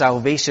God's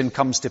salvation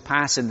comes to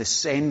pass in the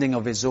sending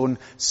of His own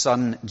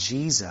Son,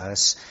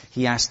 Jesus,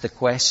 he asked the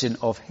question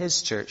of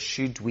his church,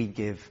 should we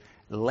give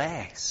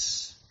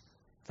less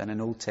than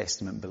an Old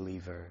Testament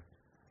believer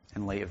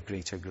in light of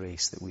greater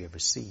grace that we have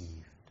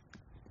received?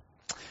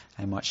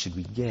 How much should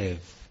we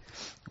give?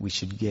 We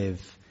should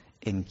give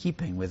in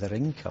keeping with our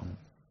income.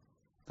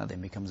 That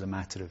then becomes a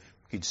matter of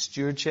good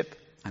stewardship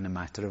and a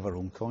matter of our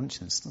own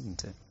conscience,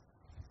 doesn't it?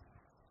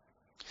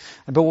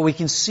 But what we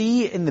can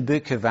see in the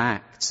book of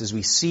Acts, as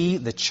we see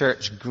the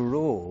church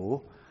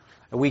grow,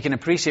 we can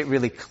appreciate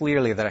really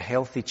clearly that a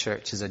healthy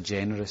church is a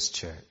generous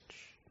church.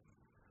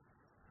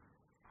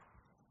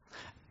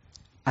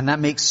 And that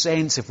makes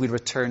sense if we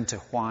return to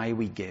why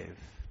we give.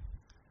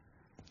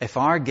 If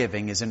our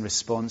giving is in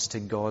response to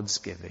God's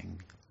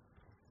giving,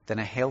 then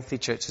a healthy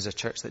church is a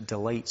church that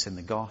delights in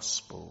the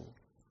gospel,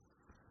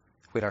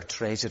 where our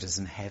treasure is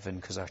in heaven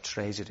because our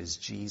treasure is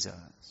Jesus.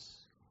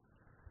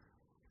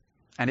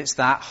 And it's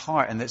that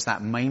heart and it's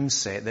that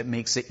mindset that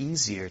makes it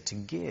easier to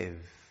give.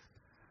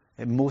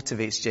 It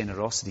motivates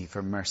generosity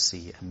for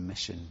mercy and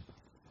mission.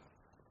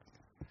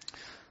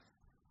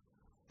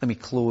 Let me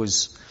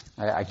close,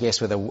 I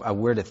guess, with a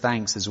word of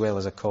thanks as well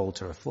as a call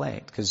to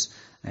reflect, because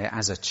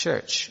as a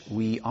church,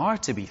 we are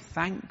to be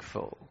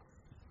thankful.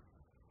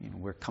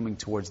 We're coming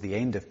towards the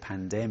end of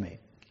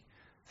pandemic.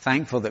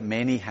 Thankful that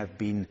many have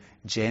been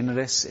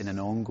generous in an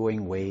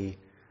ongoing way,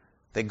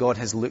 that God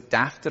has looked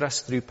after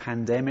us through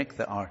pandemic,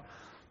 that our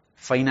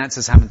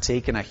finances haven't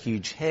taken a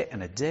huge hit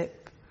and a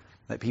dip,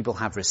 that people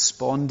have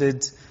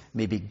responded,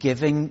 maybe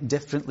giving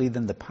differently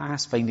than the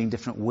past, finding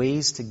different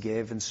ways to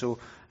give. And so,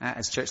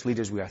 as church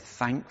leaders, we are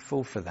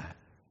thankful for that.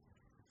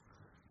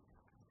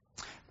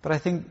 But I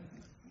think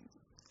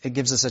it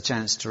gives us a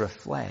chance to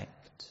reflect.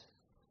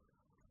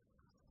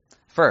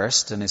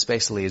 First, and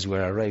especially as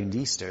we're around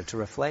Easter, to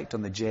reflect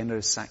on the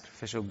generous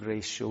sacrificial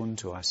grace shown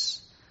to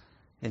us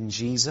in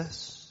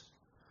Jesus,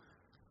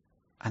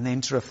 and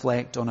then to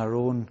reflect on our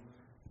own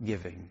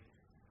giving.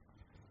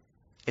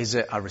 Is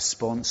it a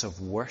response of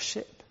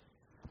worship?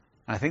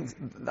 And I think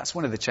that's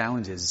one of the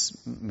challenges.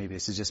 Maybe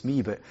this is just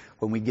me, but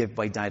when we give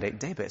by direct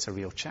debit, it's a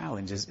real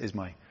challenge. Is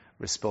my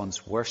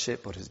response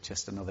worship, or is it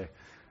just another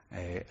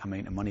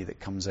amount of money that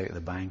comes out of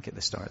the bank at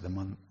the start of the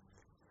month?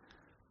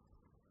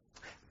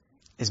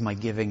 Is my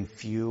giving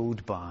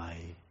fueled by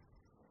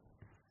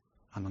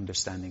an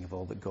understanding of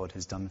all that God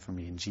has done for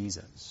me in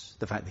Jesus?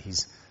 The fact that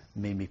He's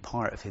made me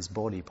part of His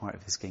body, part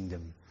of His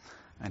kingdom.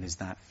 And is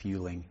that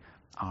fueling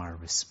our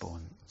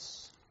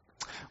response?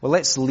 Well,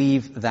 let's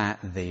leave that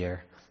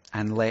there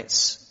and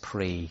let's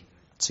pray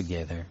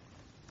together.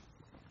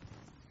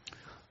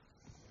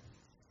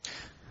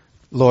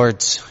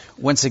 Lord,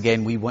 once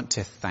again we want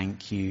to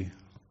thank You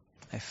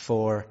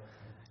for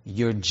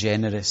Your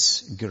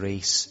generous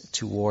grace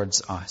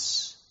towards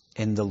us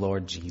in the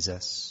Lord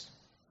Jesus.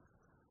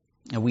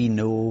 And we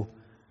know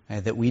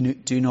that we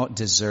do not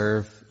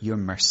deserve Your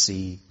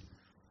mercy.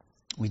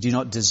 We do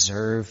not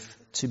deserve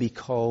to be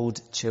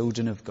called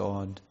children of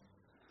God.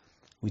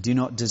 We do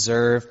not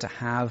deserve to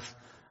have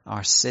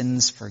our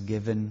sins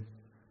forgiven.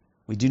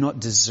 We do not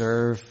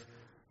deserve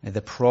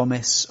the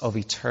promise of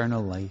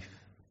eternal life.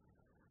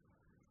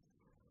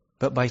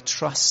 But by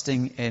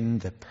trusting in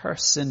the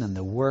person and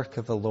the work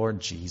of the Lord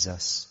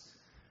Jesus,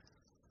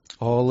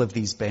 all of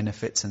these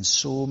benefits and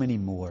so many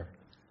more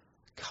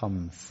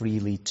come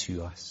freely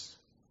to us.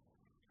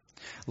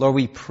 Lord,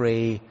 we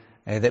pray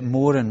that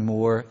more and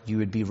more You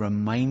would be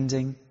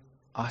reminding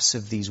us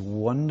of these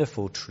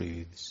wonderful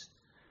truths,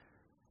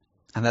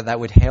 and that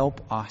would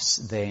help us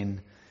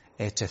then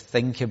to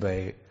think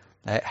about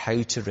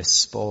how to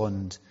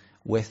respond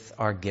with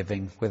our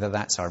giving, whether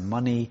that's our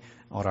money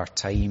or our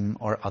time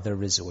or other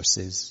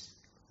resources.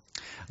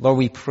 Lord,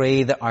 we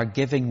pray that our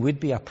giving would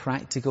be a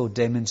practical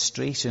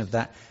demonstration of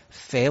that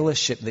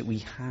fellowship that we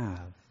have.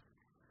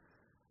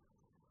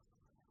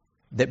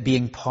 That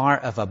being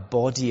part of a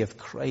body of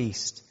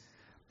Christ,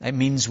 it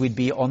means we'd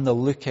be on the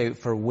lookout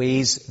for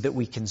ways that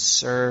we can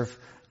serve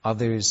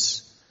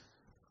others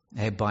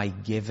by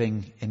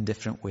giving in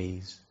different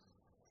ways.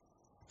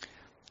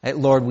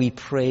 Lord, we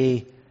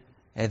pray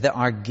that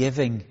our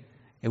giving,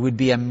 it would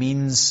be a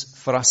means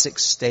for us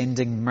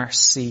extending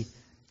mercy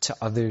to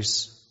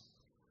others.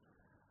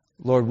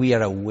 Lord, we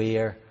are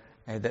aware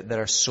that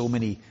there are so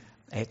many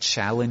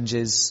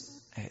challenges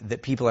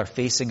that people are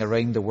facing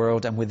around the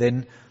world and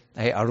within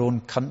our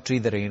own country.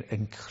 There are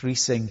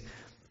increasing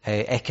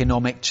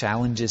economic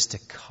challenges to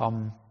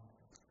come.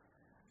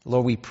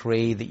 Lord, we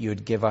pray that You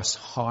would give us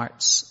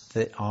hearts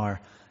that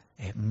are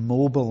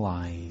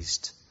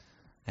mobilized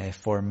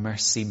for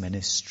mercy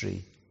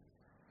ministry.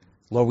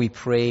 Lord, we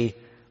pray,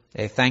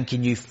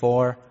 thanking You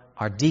for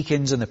our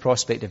deacons and the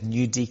prospect of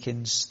new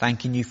deacons,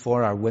 thanking You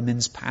for our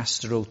women's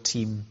pastoral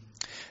team,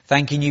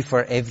 thanking You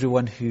for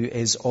everyone who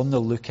is on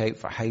the lookout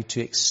for how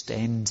to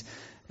extend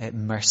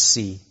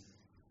mercy.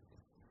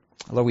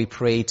 Lord, we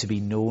pray to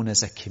be known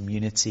as a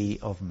community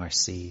of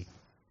mercy.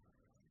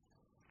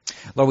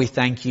 Lord, we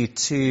thank You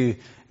too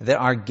that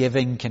our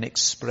giving can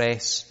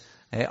express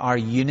our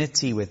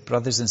unity with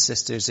brothers and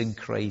sisters in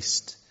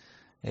Christ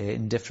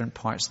in different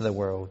parts of the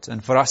world.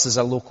 And for us as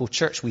a local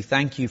church, we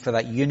thank You for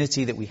that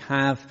unity that we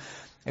have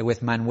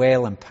with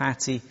Manuel and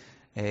Patty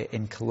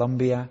in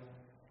Colombia,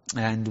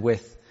 and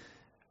with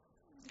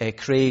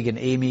Craig and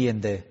Amy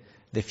and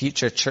the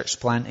future church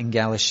plant in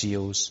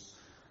Galashiels.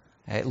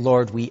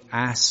 Lord, we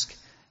ask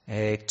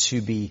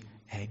to be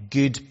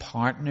good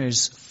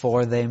partners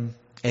for them,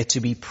 to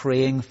be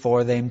praying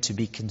for them, to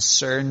be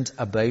concerned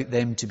about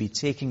them, to be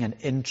taking an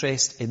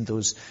interest in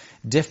those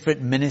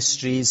different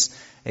ministries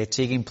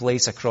taking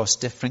place across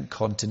different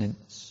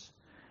continents.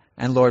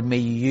 And Lord, may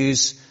You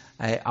use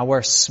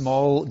our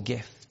small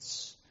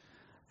gifts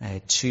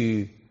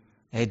to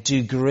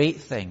do great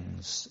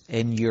things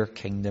in Your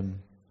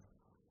kingdom.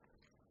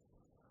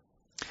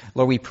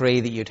 Lord, we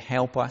pray that You'd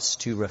help us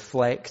to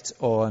reflect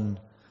on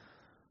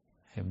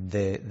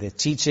the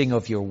teaching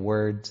of Your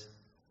word,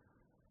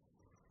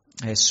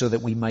 so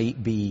that we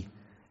might be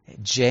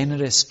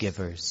generous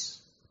givers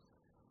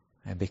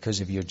because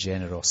of Your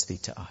generosity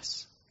to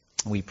us.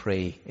 We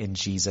pray in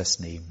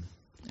Jesus' name.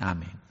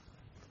 Amen.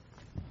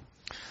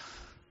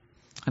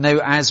 And now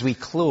as we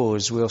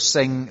close, we'll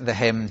sing the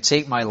hymn,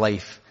 Take My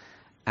Life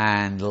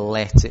and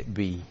Let It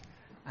Be.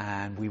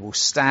 And we will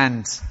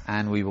stand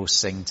and we will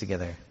sing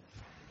together.